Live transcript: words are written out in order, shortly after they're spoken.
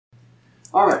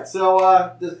All right,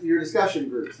 so your discussion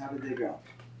groups, how did they go?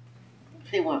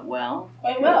 They went well.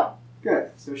 Quite well.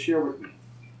 Good. So share with me,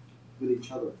 with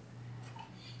each other.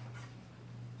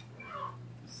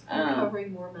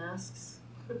 Uncovering more masks.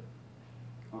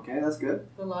 Okay, that's good.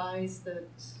 The lies that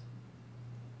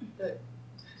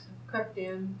crept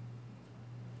in.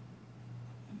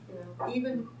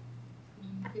 Even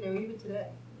today.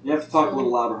 You have to talk a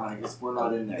little louder, honey, because we're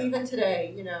not in there. Even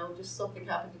today, just something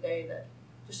happened today that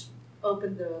just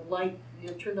opened the light,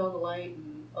 turned on the light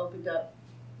and opened up,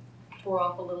 tore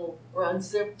off a little, or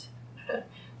unzipped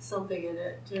something in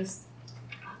it.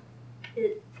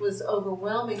 It was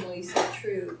overwhelmingly so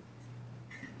true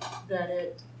that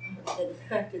it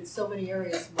affected so many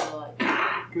areas of my life.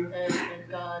 Good. And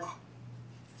God,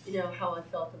 how I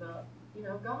felt about,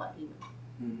 God even.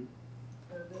 Mm-hmm.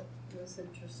 It was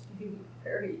interesting.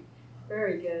 Very,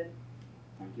 very good.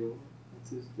 Thank you.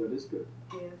 That is good.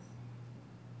 Yes.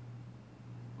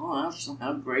 Oh,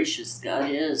 how gracious God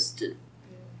is to,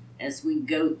 as we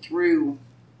go through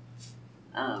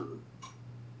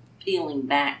peeling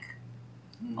back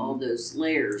all those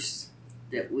layers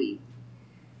that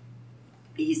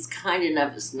He's kind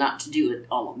enough as not to do it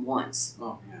all at once.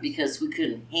 Oh, yes. Because we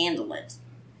couldn't handle it.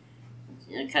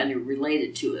 Kind of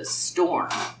related to a storm.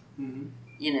 Mm-hmm.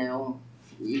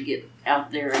 You get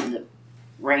out there and the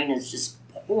rain is just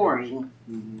pouring,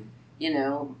 mm-hmm.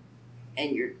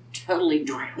 And you're totally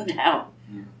drowned out.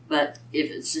 Yeah. But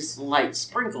if it's just a light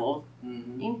sprinkle,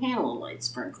 mm-hmm. you can handle a light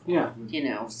sprinkle.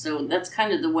 Yeah. So that's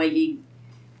kind of the way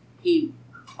he,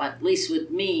 at least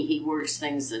with me, he works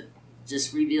things that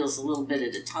just reveals a little bit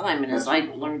at a time. And as I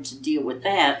learn to deal with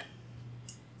that,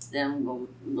 then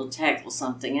we'll tackle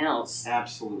something else.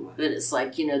 Absolutely. But it's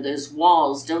like, those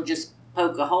walls, don't just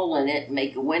poke a hole in it and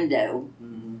make a window.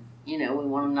 Mm-hmm. We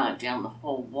want to knock down the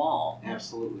whole wall.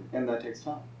 Absolutely. And that takes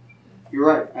time. You're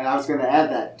right. And I was going to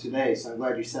add that today, so I'm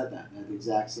glad you said that. The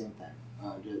exact same thing.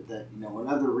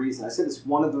 Another reason, I said it's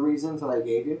one of the reasons that I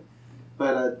gave you,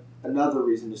 but another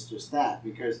reason is just that.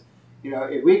 Because,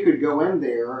 if we could go in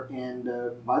there and,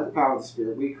 by the power of the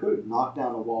Spirit, we could knock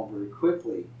down a wall very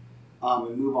quickly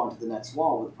and move on to the next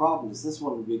wall. But the problem is this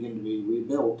one would begin to be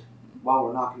rebuilt while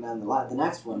we're knocking down the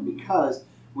next one, because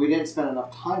we didn't spend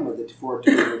enough time with it for it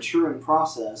to be a maturing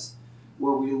process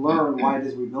where we learn why it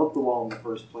is we built the wall in the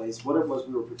first place, what it was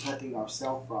we were protecting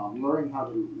ourselves from, learning how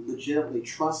to legitimately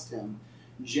trust Him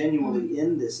genuinely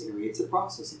in this area. It's a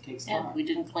process. It takes time. Yeah, we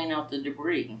didn't clean out the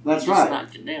debris. That's we right. just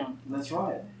knocked it down. That's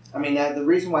right. I mean, the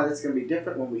reason why that's going to be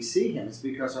different when we see Him is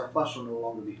because our flesh will no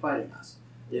longer be fighting us.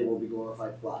 It will be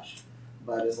glorified flesh.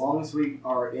 But as long as we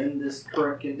are in this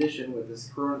current condition with this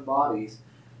current bodies,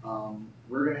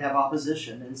 we're going to have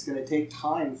opposition, and it's going to take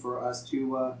time for us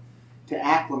to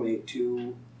acclimate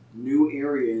to new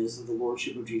areas of the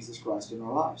Lordship of Jesus Christ in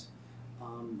our lives.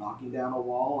 Knocking down a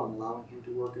wall and allowing Him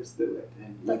to work us through it.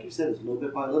 And like you said, it's little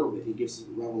bit by little bit. He gives us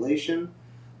revelation,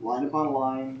 line upon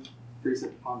line,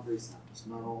 precept upon precept. It's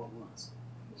not all at once.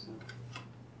 So.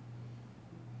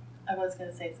 I was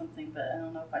going to say something, but I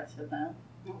don't know if I should now.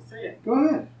 I'll say it. Go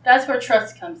ahead. That's where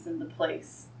trust comes into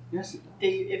place. Yes, it does.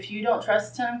 If you don't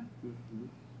trust Him, mm-hmm.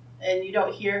 and you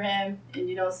don't hear Him, and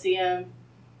you don't see Him,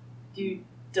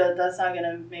 that's not going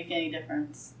to make any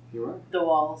difference. You're right. The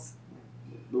walls.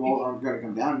 The walls aren't going to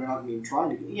come down. You're not going to even try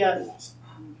to get the walls.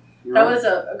 That was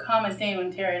a common thing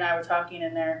when Terry and I were talking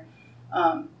in there.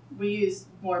 We used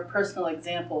more personal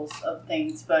examples of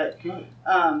things, but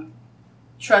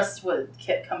trust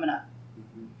kept coming up.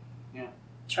 Mm-hmm. Yeah.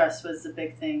 Trust was the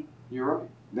big thing. You're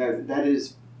right. That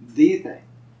is the thing.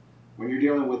 When you're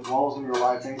dealing with walls in your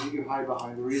life, things that you hide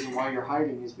behind, the reason why you're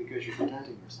hiding is because you're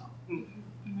protecting yourself. Mm-hmm.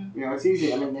 It's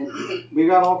easy. I mean, we've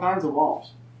got all kinds of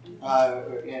walls.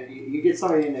 And you get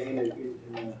somebody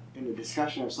in a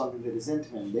discussion of something that is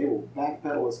intimate, and they will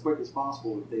backpedal as quick as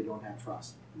possible if they don't have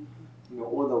trust. Mm-hmm.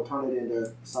 Or they'll turn it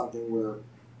into something where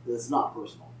it's not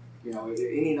personal.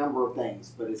 Any number of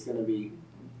things, but it's going to be.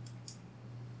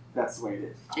 That's the way it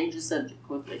is. Change the subject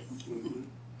quickly. Mm-hmm.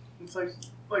 It's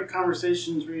like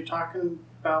conversations where you're talking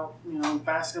about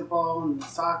basketball and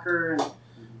soccer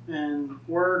and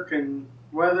work and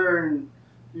weather, and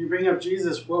you bring up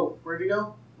Jesus. Whoa, where'd he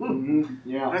go? Mm-hmm.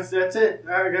 Yeah, that's it.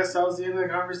 I guess that was the end of the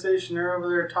conversation. They're over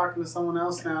there talking to someone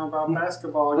else now about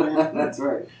basketball again. That's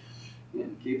right. Yeah,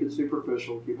 keep it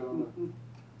superficial. Keep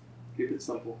it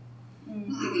simple.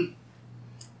 Mm-hmm.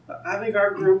 I think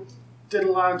our group did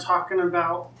a lot of talking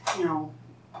about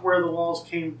where the walls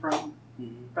came from.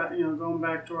 Mm-hmm. Going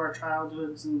back to our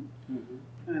childhoods and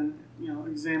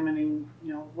examining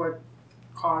what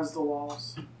caused the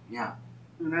walls. Yeah,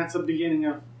 and that's the beginning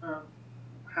of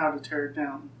how to tear it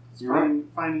down. You're right.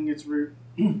 Finding its root.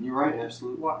 You're right,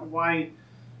 absolutely. Why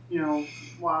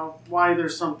why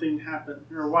there's something happened,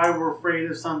 or why we're afraid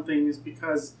of something is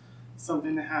because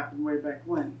something that happened way back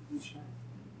when.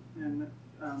 And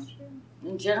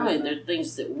And generally, there are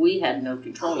things that we had no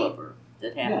control over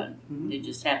that happened. Yeah. Mm-hmm. They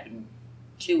just happened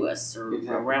to us or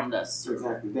around us. Or,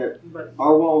 Exactly. but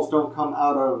Our walls don't come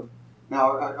out of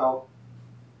now.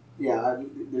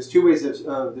 There's two ways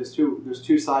of there's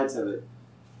two sides of it.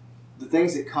 The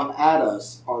things that come at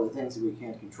us are the things that we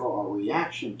can't control. Our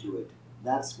reaction to it,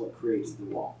 that's what creates the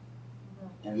wall,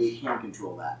 and we can't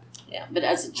control that. yeah, but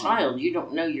as a child, you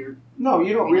don't know you're No,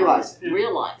 you don't realize it.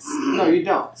 realize. No, you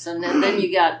don't. So then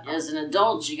you got, as an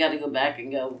adult, you got to go back and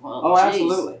go, well, Oh, geez,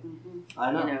 absolutely.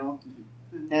 I know. You know,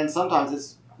 And sometimes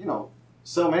it's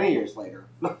so many years later.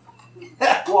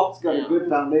 That wall's got a good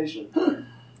foundation.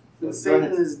 and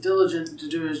Satan is diligent to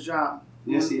do his job.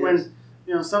 Yes, he when, is.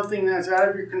 Something that's out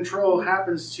of your control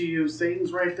happens to you,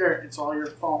 Satan's right there. It's all your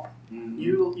fault. Mm-hmm.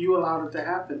 You allowed it to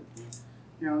happen.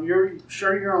 You're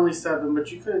sure you're only 7, but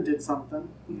you could have did something.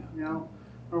 Yeah.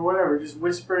 Or whatever, just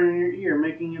whispering in your ear,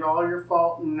 making it all your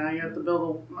fault, and now you have to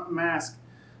build a mask,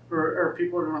 or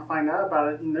people are going to find out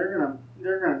about it, and they're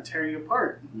gonna tear you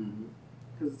apart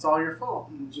because it's all your fault.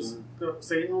 And just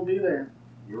Satan will be there.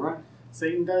 You're right.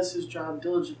 Satan does his job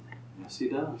diligently. Yes, he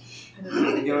does.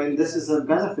 And this is a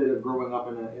benefit of growing up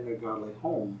in a godly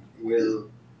home, where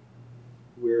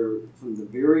from the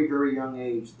very, very young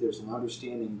age there's an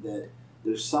understanding that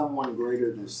there's someone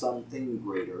greater, there's something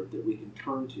greater that we can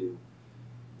turn to.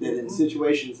 That in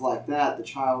situations like that, the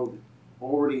child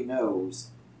already knows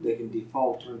they can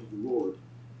default, turn to the Lord,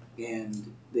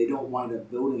 and they don't wind up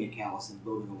building a callus and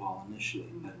building a wall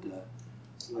initially. But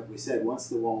like we said, once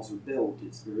the walls are built,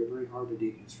 it's very, very hard to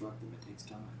deconstruct them. It takes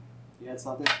time. You had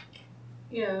something?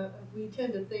 Yeah, we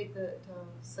tend to think that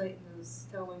Satan is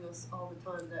telling us all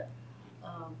the time that,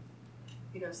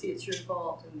 see, it's your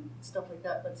fault and stuff like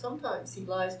that. But sometimes he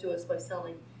lies to us by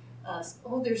telling us,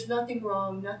 oh, there's nothing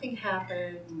wrong, nothing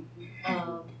happened,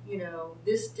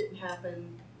 this didn't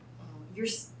happen,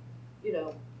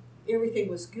 everything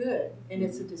was good. And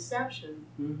it's a deception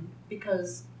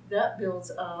because that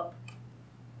builds up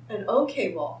an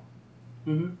okay wall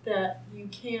that you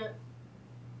can't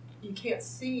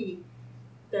see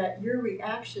that your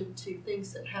reaction to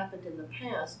things that happened in the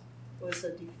past was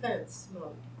a defense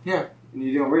mode. Yeah, and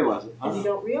you don't realize it. And you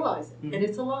don't realize it, and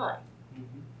it's a lie.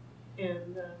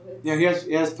 And he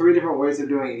has 3 different ways of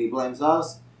doing it. He blames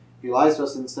us, he lies to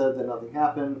us and said that nothing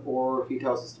happened, or he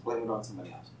tells us to blame it on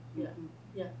somebody else.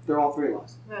 Yeah. They're all 3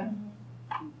 lies. Right.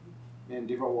 And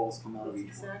different walls come out of each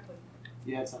Exactly. one.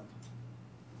 You had something?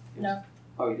 No.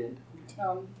 Oh, you didn't?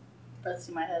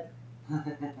 Resting my head.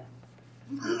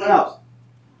 What else?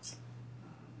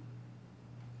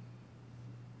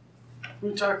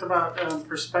 We talked about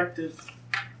perspective,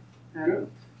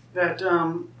 and that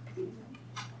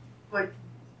like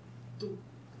the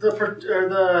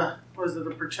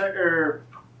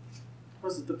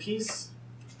peace?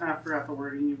 I forgot the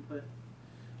wording you put.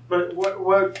 But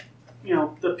what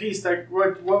the peace that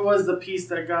what was the peace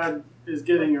that God is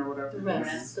giving or whatever? The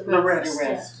rest. The rest. The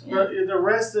rest. Yeah. The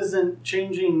rest isn't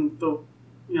changing the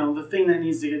thing that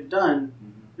needs to get done.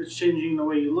 It's changing the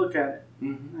way you look at it.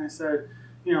 And I said,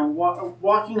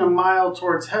 walking a mile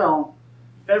towards hell,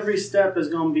 every step is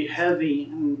going to be heavy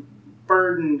and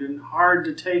burdened and hard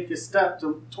to take a step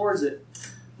towards it.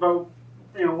 But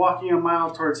walking a mile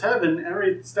towards heaven,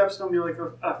 every step's going to be like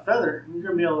a feather. You're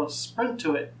going to be able to sprint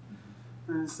to it.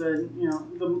 And I said,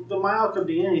 the mile could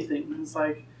be anything. It's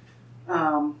like,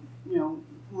 Mom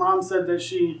said that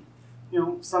she,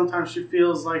 sometimes she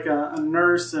feels like a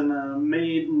nurse and a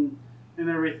maid and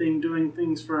everything, doing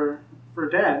things for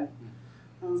Dad.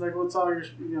 I was like, well, it's all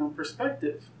your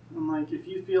perspective. I'm like, if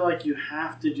you feel like you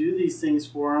have to do these things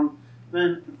for him,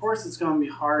 then of course it's going to be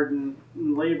hard and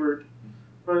labored.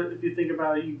 But if you think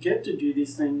about it, you get to do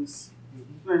these things,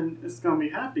 then it's going to be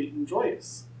happy and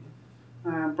joyous.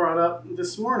 I brought up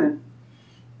this morning,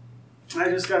 I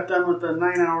just got done with a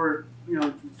 9-hour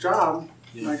job.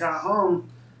 And I got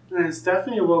home, and then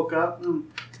Stephanie woke up.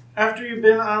 And after you've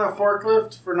been on a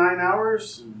forklift for 9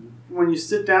 hours, when you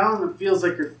sit down, it feels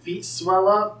like your feet swell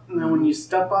up, and then when you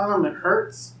step on them, it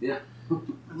hurts. Yeah.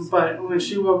 But when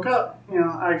she woke up,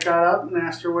 I got up and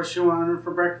asked her what she wanted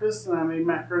for breakfast, and I made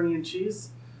macaroni and cheese.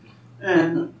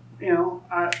 And,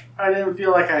 I didn't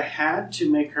feel like I had to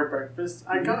make her breakfast.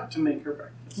 I got to make her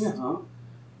breakfast. Yeah.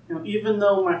 Even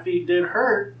though my feet did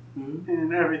hurt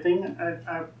and everything,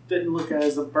 I didn't look at it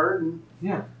as a burden.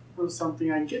 Yeah. It was something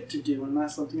I get to do and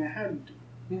not something I had to do.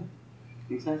 Yeah,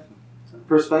 exactly.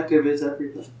 Perspective is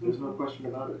everything. There's no question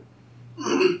about it.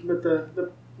 But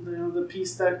the the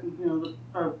peace that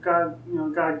God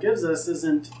God gives us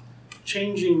isn't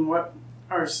changing what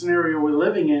our scenario we're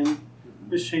living in.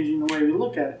 It's changing the way we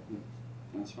look at it.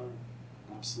 That's right.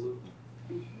 Absolutely.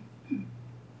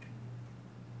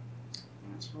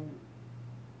 That's right.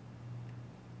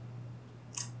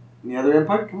 Any other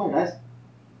input? Come on, guys.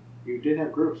 You did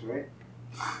have groups, right?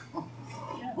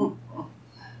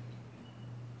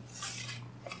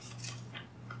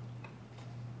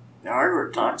 Our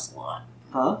group talks a lot.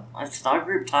 Huh? Our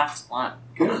group talks a lot.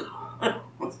 Good.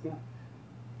 That's good.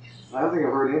 I don't think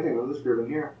I've heard anything about this group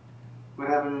in here. What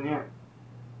happened in here?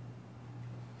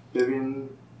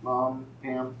 Vivian, Mom,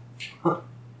 Pam.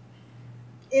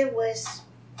 It was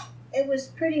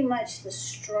pretty much the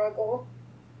struggle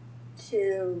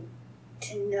to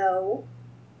know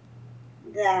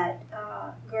that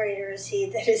greater is He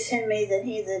that is in me than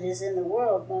he that is in the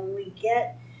world. When we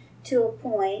get to a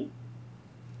point,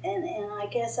 and I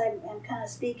guess I'm kind of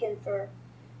speaking for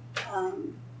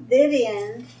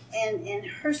Vivian and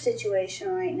her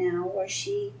situation right now, where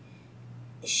she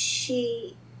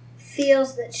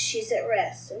feels that she's at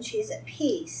rest and she's at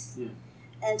peace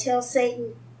until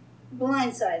Satan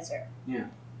blindsides her. Yeah.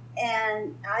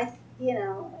 And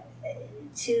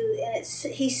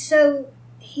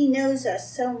he knows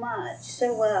us so much,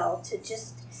 so well, to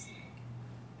just,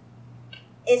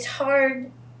 it's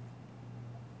hard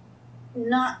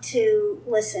not to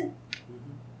listen.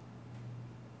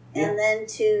 And then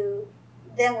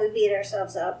we beat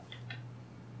ourselves up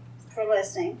for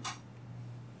listening.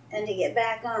 And to get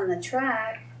back on the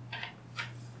track,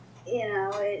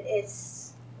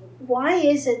 it's, why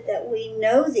is it that we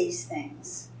know these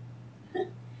things?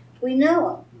 We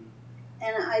know them.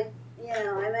 And I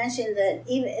mentioned that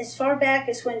even as far back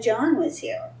as when John was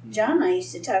here, John and I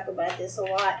used to talk about this a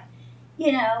lot.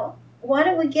 Why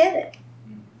don't we get it?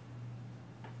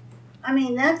 I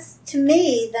mean, to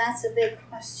me, that's a big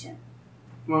question.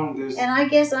 Well, and I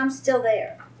guess I'm still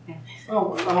there.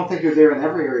 Well, I don't think you're there in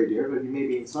every area, dear, but you may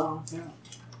be in some.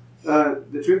 Yeah.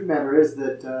 The truth of the matter is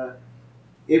that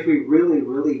if we really,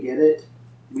 really get it,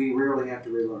 we rarely have to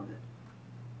relearn it.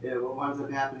 Yeah, what winds up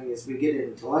happening is we get it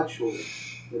intellectually,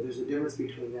 but there's a difference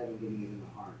between that and getting it in the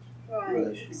heart.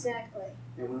 Right, exactly.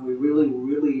 And when we really,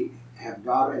 really have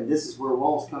God, and this is where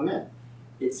walls come in,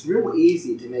 it's real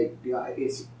easy to make God,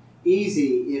 it's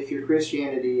easy if your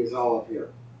Christianity is all up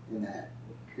here in that.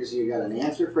 Because you got an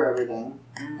answer for everything,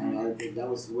 and that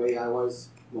was the way I was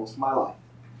most of my life.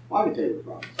 Well, I can tell you the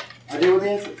problem. I deal with the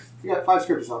answers. You got 5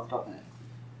 scriptures off the top of that.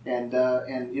 And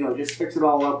just fix it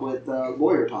all up with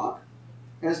lawyer talk,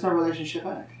 and it's no relationship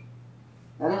act.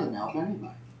 That doesn't help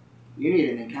anybody. You need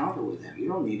an encounter with Him. You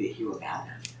don't need to hear about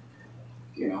Him.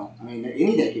 I mean,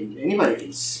 anybody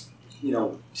can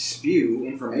spew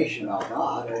information about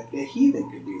God. A heathen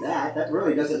could do that. That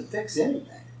really doesn't fix anything.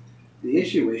 The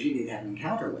issue is you need to have an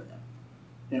encounter with Him.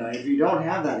 If you don't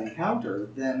have that encounter,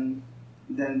 then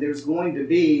there's going to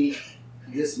be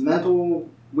this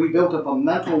we built up a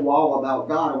mental wall about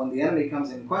God, and when the enemy comes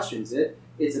and questions it,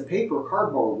 it's a paper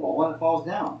cardboard wall and it falls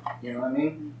down. You know what I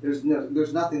mean?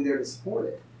 There's nothing there to support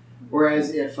it.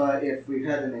 Whereas if we've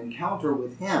had an encounter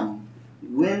with Him,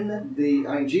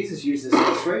 Jesus used this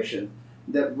illustration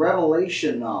that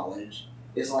revelation knowledge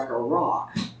is like a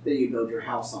rock that you build your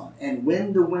house on. And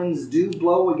when the winds do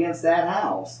blow against that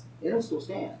house, it'll still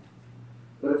stand.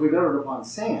 But if we build it upon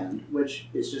sand, which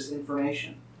is just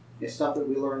information, it's stuff that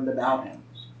we learned about Him,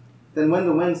 then when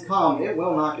the winds come, it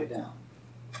will knock it down.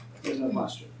 There's no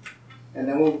question. And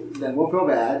then we'll feel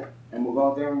bad, and we'll go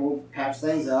out there and we'll patch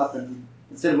things up, and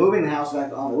instead of moving the house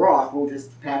back on the rock, we'll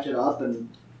just patch it up and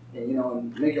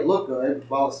make it look good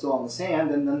while it's still on the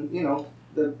sand, and then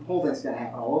the whole thing's going to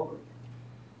happen all over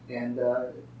again.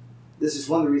 And this is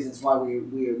one of the reasons why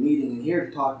we are meeting in here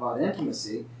to talk about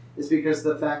intimacy, is because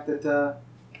of the fact that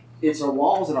it's our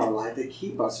walls in our life that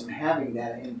keep us from having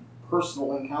that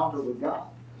personal encounter with God.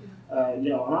 I'm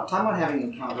not talking about having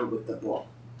an encounter with the book.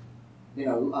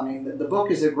 The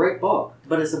book is a great book,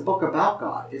 but it's a book about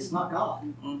God. It's not God.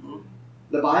 Mm-hmm.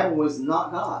 The Bible is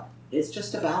not God. It's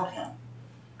just about Him.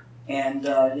 And,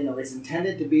 it's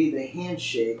intended to be the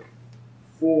handshake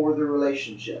for the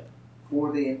relationship,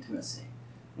 for the intimacy.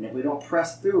 And if we don't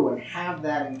press through and have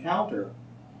that encounter,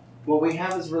 what we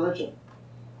have is religion.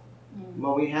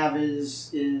 What we have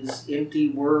is empty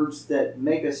words that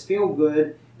make us feel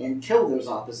good until there's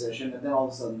opposition, and then all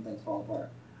of a sudden things fall apart.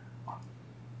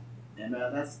 And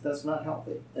that's not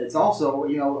healthy. It's also,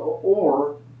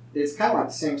 or it's kind of like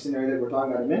the same scenario that we were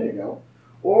talking about a minute ago,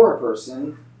 or a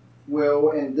person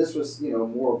will, and this was,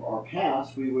 more of our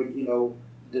past, we would,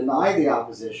 deny the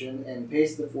opposition and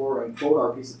pace the floor and quote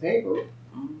our piece of paper,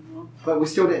 but we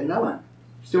still didn't know Him.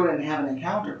 Still didn't have an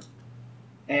encounter.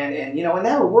 And you know, and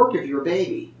that'll work if you're a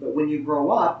baby. But when you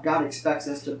grow up, God expects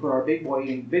us to put our big boy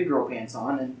and big girl pants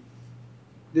on, and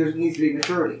there needs to be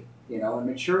maturity. You know, and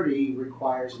maturity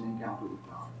requires an encounter with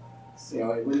God. You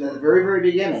know, at the very, very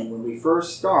beginning, when we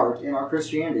first start in our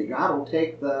Christianity, God will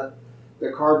take the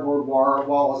cardboard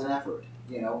wall as an effort.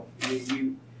 You know,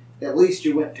 you at least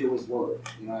you went to His Word.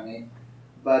 You know what I mean?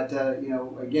 But you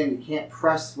know, again, you can't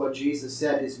press what Jesus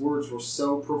said. His words were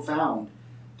so profound.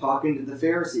 Talking to the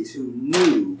Pharisees who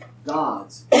knew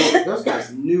God's word. Those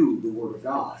guys knew the Word of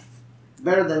God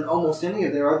better than almost any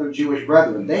of their other Jewish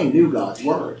brethren. They knew God's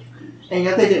Word, and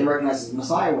yet they didn't recognize His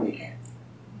Messiah when He came.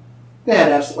 They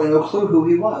had absolutely no clue who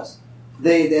He was.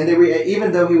 They were,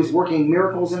 even though He was working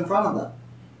miracles in front of them,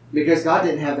 because God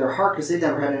didn't have their heart, because they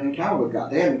never had an encounter with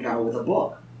God. They had an encounter with a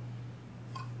book.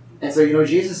 And so, you know,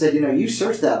 Jesus said, you know, you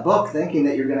search that book thinking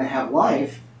that you're going to have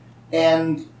life,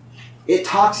 and it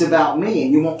talks about me,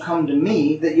 and you won't come to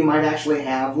me that you might actually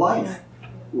have life.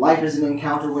 Life is an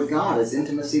encounter with God. It's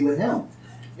intimacy with Him.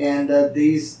 And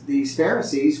these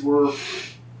Pharisees were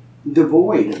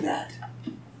devoid of that.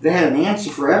 They had an answer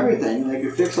for everything. They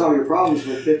could fix all your problems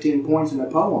with 15 points in a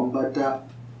poem, but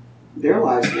their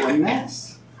lives were a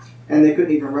mess. And they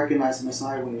couldn't even recognize the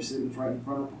Messiah when you're sitting right in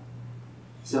front of them.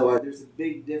 So there's a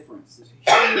big difference. There's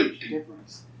a huge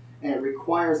difference. And it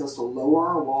requires us to lower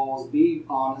our walls, be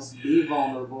honest, be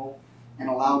vulnerable, and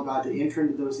allow God to enter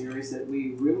into those areas that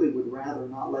we really would rather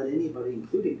not let anybody,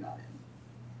 including God,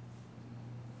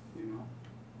 in. You know?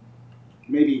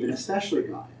 Maybe even especially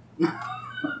God in.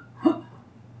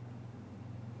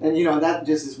 And, you know, that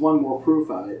just is one more proof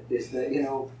of it, is that, you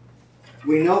know,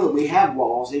 we know that we have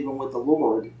walls even with the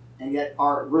Lord, and yet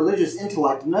our religious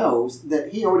intellect knows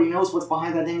that He already knows what's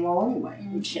behind that dang wall anyway.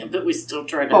 Yeah, but we still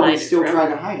try to hide it. We still try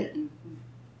to hide it. You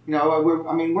know,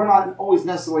 we're not always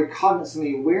necessarily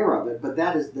cognizantly aware of it, but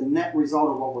that is the net result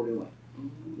of what we're doing.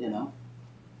 You know?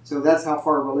 So that's how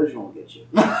far religion will get you.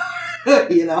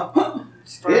 You know?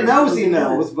 It knows He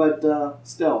knows, but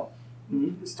still.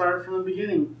 It started from the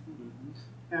beginning.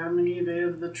 Adam and Eve ate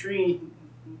of the tree.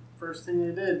 First thing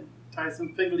they did, tie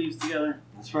some fig leaves together.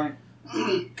 That's right.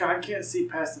 God can't see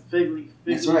past the fig leaf.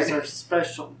 Fig That's leaves right. are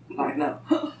special. I know.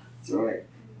 That's right.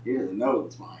 He doesn't know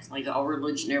what's mine. Like all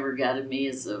religion ever got at me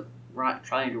is a rock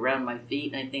trying to round my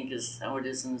feet, I think is how it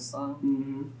is in the song.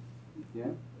 Mm-hmm.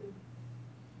 Yeah.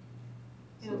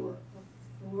 And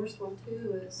the worst one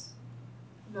too is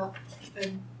not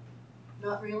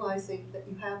realizing that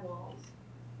you have walls.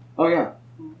 Oh yeah.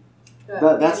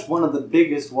 That's one of the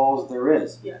biggest walls there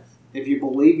is. Yes. If you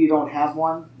believe you don't have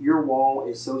one, your wall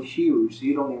is so huge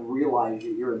you don't even realize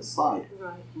that you're inside.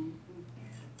 Right.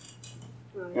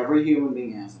 Right. Every human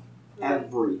being has them. Right.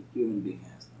 Every human being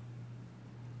has them.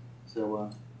 So,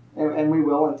 and we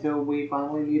will until we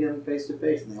finally meet Him face to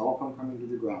face, and they all come coming to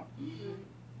the ground.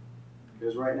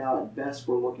 Because right now, at best,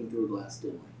 we're looking through a glass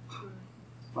dimly.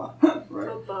 Right?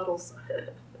 Coke bottles.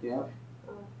 Yeah.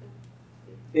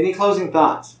 Any closing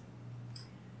thoughts?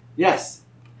 Yes.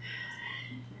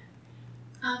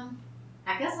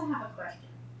 I guess I have a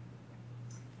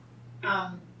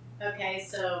question. Okay,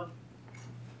 so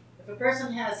if a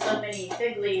person has so many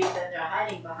fig leaves that they're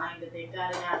hiding behind that they've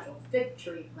got an actual fig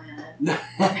tree planted,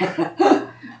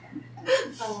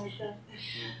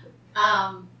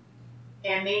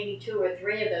 and maybe 2 or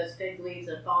 3 of those fig leaves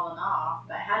have fallen off,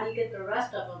 but how do you get the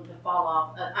rest of them to fall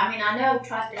off? I mean, I know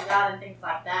trusting God and things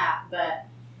like that, but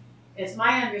it's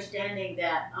my understanding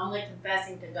that only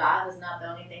confessing to God is not the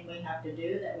only thing we have to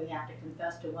do, that we have to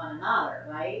confess to one another,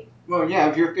 right? Well, yeah,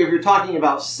 if you're talking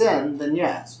about sin, then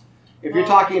yes. If you're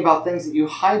talking about things that you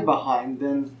hide behind,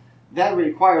 then that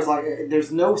requires, like,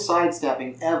 there's no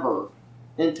sidestepping ever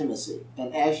intimacy.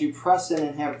 And as you press in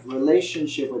and have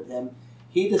relationship with Him,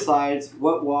 He decides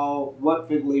what wall, what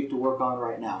fig leaf to work on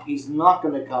right now. He's not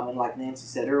going to come and, like Nancy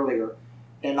said earlier,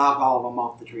 and knock all of them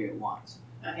off the tree at once.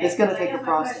 Okay, It's going to so I take a guess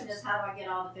process. My question is, how do I get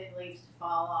all the fig leaves to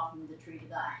fall off and the tree to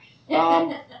die?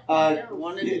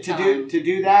 One at a time. To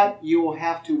do that, you will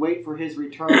have to wait for His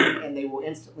return, and they will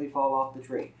instantly fall off the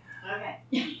tree. Okay.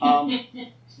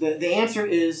 The answer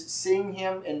is seeing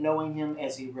Him and knowing Him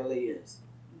as He really is.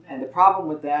 And the problem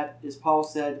with that is Paul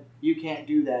said, you can't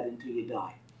do that until you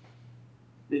die.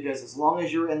 Because as long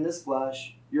as you're in this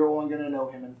flesh, you're only going to know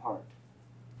Him in part.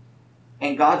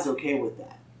 And God's okay with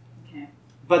that. Okay.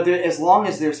 But as long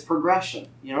as there's progression,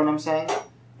 you know what I'm saying?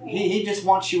 He just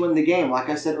wants you in the game. Like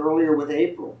I said earlier with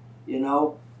April, you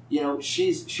know,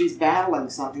 she's battling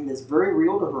something that's very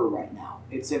real to her right now.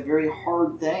 It's a very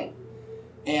hard thing.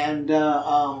 And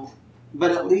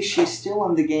but at least she's still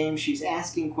in the game. She's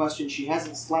asking questions. She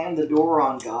hasn't slammed the door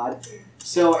on God.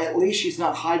 So at least she's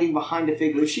not hiding behind a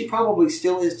fig leaf. She probably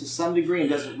still is to some degree and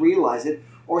doesn't realize it,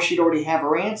 or she'd already have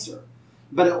her answer.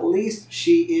 But at least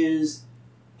she is,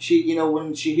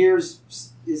 when she hears,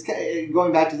 is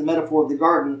going back to the metaphor of the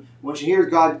garden, when she hears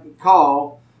God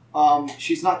call,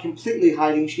 she's not completely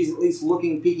hiding. She's at least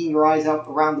looking, peeking her eyes out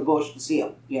around the bush to see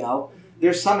him.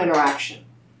 There's some interaction,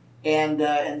 and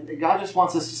God just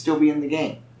wants us to still be in the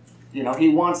game. He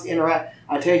wants interact.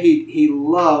 I tell you, he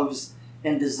loves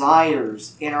and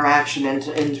desires interaction and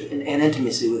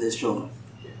intimacy with his children.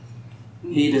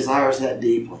 He desires that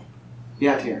deeply.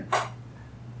 Yeah, Terry.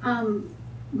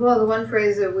 Well, the one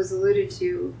phrase that was alluded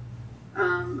to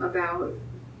about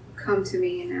 "come to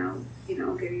me and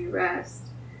I'll give you rest"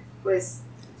 was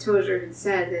Tozer had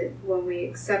said that when we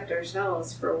accept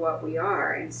ourselves for what we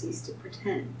are and cease to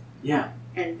pretend. Yeah.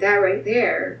 And that right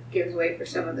there gives way for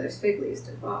some of those fig leaves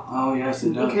to fall. Oh yes,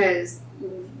 it does. Because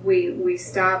we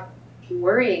stop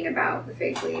worrying about the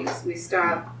fig leaves. We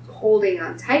stop holding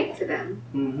on tight to them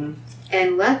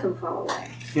and let them fall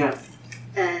away. Yeah.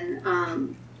 And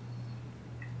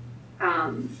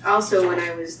also, when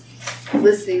I was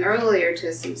listening earlier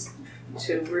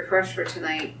to refresh for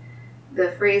tonight,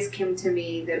 the phrase came to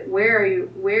me that where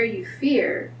you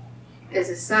fear is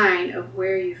a sign of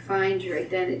where you find your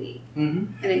identity.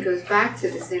 And it goes back to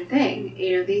the same thing.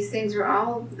 These things are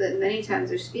all that many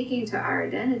times are speaking to our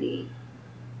identity,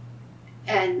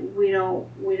 and we don't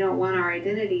want our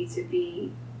identity to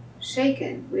be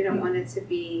shaken. We don't want it to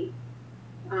be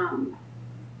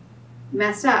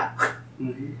messed up.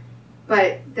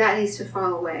 But that needs to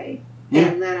fall away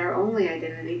and let our only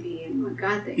identity be in what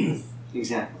God thinks.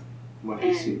 Exactly. What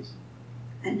he sees.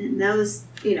 And then those,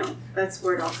 that's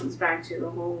where it all comes back to, the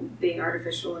whole being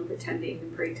artificial and pretending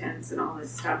and pretense and all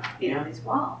this stuff, these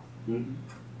walls.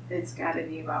 It's got to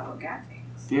be about what God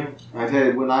thinks. Yeah. I tell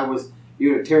you, when I was,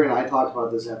 Terry and I talked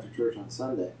about this after church on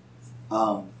Sunday.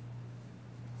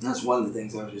 That's one of the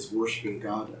things I was just worshiping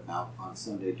God about on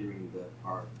Sunday during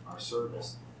our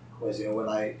service. Was when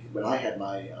I had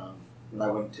my when I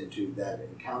went into that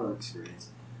encounter experience,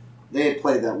 they had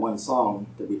played that one song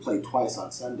that we played twice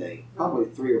on Sunday, probably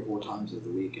 3 or 4 times of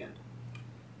the weekend.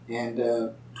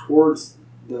 And towards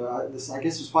I guess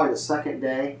it was probably the second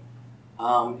day,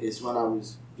 is when I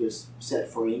was just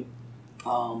set free,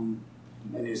 and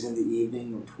it was in the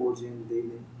evening or towards the end of the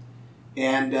evening,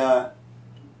 and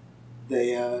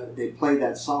they played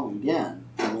that song again,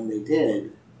 and when they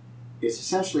did, it's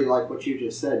essentially like what you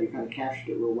just said. You kind of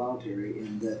captured it real well, Terry,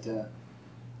 in that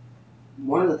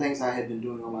one of the things I had been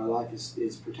doing all my life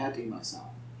is protecting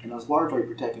myself. And I was largely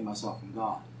protecting myself from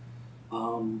God.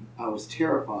 I was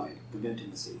terrified of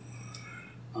intimacy,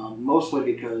 mostly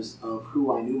because of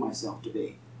who I knew myself to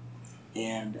be.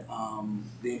 And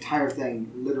the entire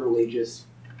thing literally just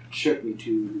shook me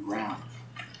to the ground.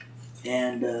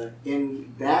 And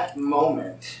in that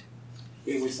moment,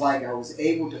 it was like I was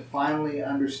able to finally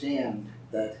understand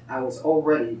that I was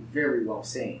already very well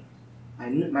seen. I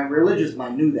knew, my religious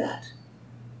mind knew that,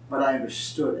 but I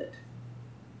understood it.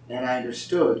 And I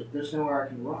understood there's nowhere I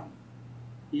can run.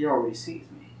 He already sees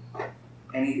me.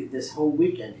 And this whole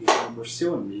weekend he's been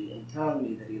pursuing me and telling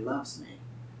me that he loves me.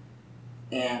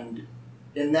 And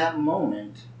in that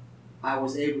moment, I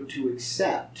was able to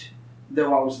accept,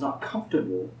 though I was not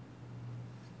comfortable,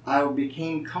 I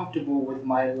became comfortable with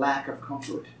my lack of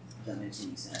comfort, if that makes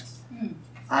any sense.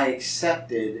 I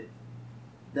accepted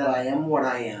that I am what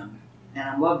I am, and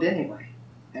I'm loved anyway.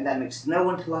 And that makes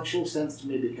no intellectual sense to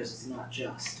me because it's not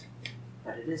just.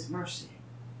 But it is mercy.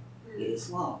 It is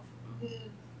love.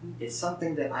 It's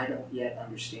something that I don't yet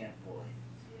understand fully.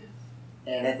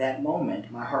 And at that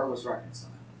moment, my heart was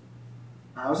reconciled.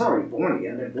 I was already born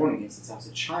again. I've been born again since I was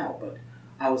a child, but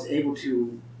I was able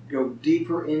to go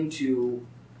deeper into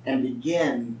and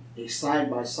begin a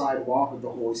side-by-side walk with the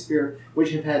Holy Spirit,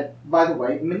 which have had, by the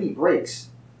way, many breaks,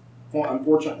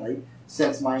 unfortunately,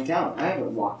 since my encounter. I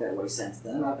haven't walked that way since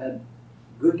then. I've had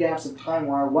good gaps of time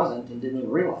where I wasn't and didn't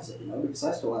even realize it, because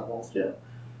I still have walls too.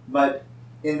 But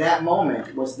in that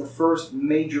moment was the first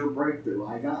major breakthrough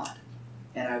I got.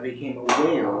 And I became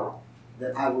aware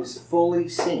that I was fully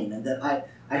seen and that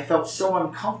I felt so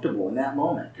uncomfortable in that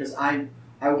moment because I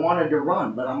wanted to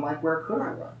run, but I'm like, where could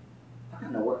I run? I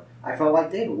don't know where. I felt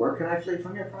like David, where can I flee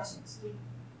from your presence?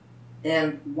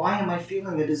 And why am I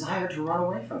feeling a desire to run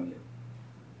away from you?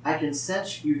 I can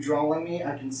sense you drawing me,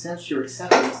 I can sense your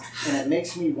acceptance, and it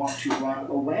makes me want to run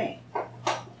away.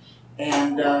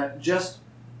 And I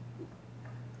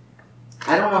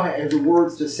don't know the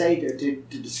words to say to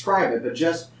describe it, but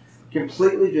just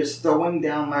completely just throwing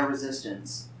down my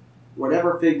resistance,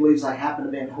 whatever fig leaves I happen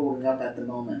to be holding up at the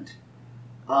moment,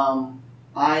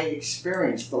 I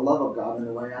experienced the love of God in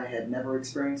a way I had never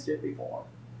experienced it before.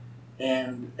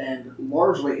 And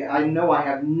largely, I know I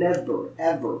have never,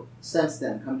 ever since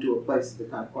then come to a place of the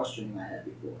kind of questioning I had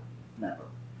before. Never.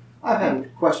 I've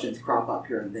had questions crop up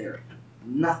here and there.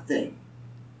 Nothing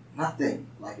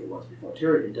like it was before.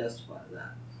 Terry can testify to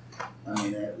that. I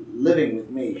mean, living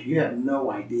with me, you have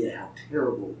no idea how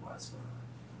terrible it was for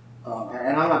her.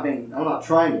 And I'm not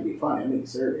trying to be funny. I'm being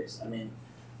serious. I mean,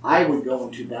 I would go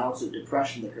into bouts of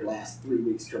depression that could last 3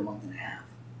 weeks to a month and a half.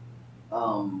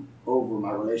 Over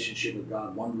my relationship with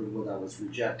God, wondering whether I was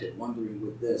rejected, wondering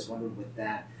with this, wondering with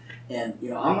that. And,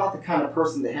 I'm not the kind of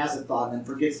person that has a thought and then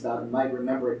forgets about it and might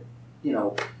remember it,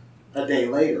 a day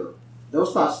later.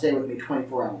 Those thoughts stay with me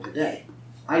 24 hours a day.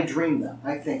 I dream them.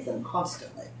 I think them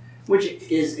constantly, which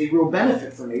is a real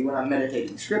benefit for me when I'm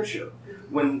meditating Scripture.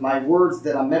 When my words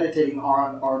that I'm meditating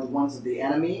on are the ones of the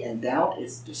enemy and doubt,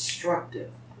 it's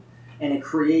destructive. And it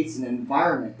creates an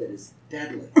environment that is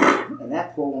deadly. And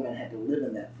that poor woman had to live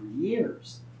in that for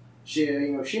years. She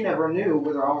never knew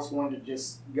whether I was going to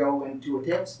just go into a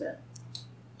tailspin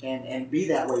and be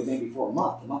that way maybe for a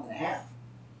month and a half.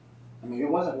 I mean, it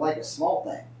wasn't like a small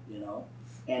thing,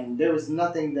 And there was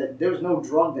no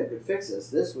drug that could fix this.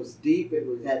 This was deep. It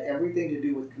had everything to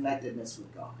do with connectedness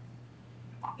with God.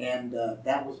 And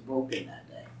that was broken that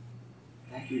day.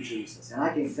 Thank you, Jesus.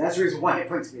 And that's the reason why it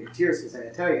brings me to tears, because I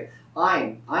tell you,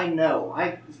 I know,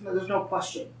 there's no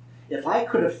question. If I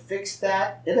could have fixed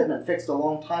that, it had been fixed a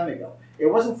long time ago. It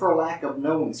wasn't for a lack of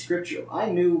knowing Scripture. I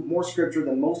knew more Scripture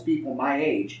than most people my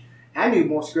age. I knew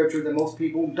more Scripture than most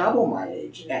people double my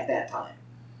age at that time.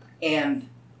 And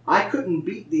I couldn't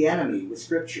beat the enemy with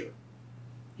Scripture.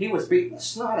 He was beating the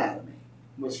snot out of me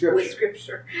with Scripture. With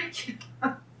Scripture.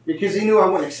 Because he knew I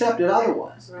wouldn't accept it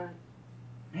otherwise. Right.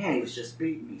 Man, he was just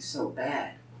beating me so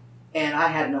bad. And I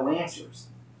had no answers.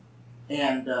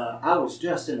 And I was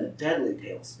just in a deadly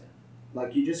tailspin.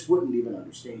 Like you just wouldn't even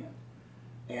understand.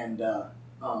 And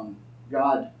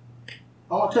God,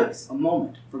 all it took is a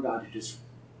moment for God to just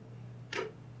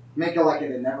make it like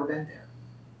it had never been there.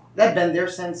 That had been there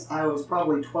since I was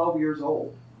probably 12 years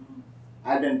old.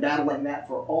 I'd been battling that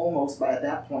for by at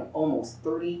that point, almost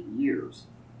 30 years.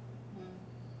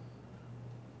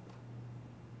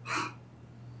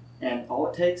 And all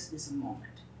it takes is a moment.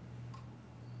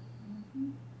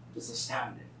 It's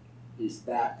astounding. He's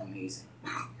that amazing.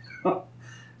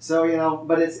 So,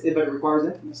 but it requires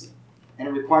intimacy. And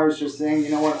it requires just saying,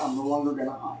 you know what, I'm no longer going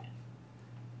to hide.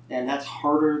 And that's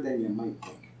harder than you might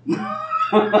think.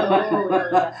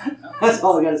 That's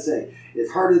all I got to say.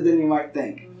 It's harder than you might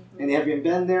think. And if you've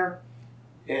been there,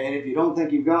 and if you don't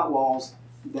think you've got walls,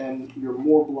 then you're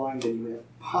more blind than you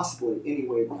have possibly any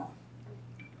way around.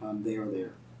 They are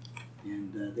there.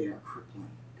 And they are crippling.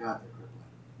 God, they're crippling.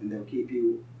 And they'll keep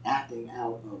you acting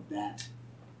out of that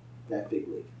big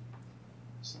league.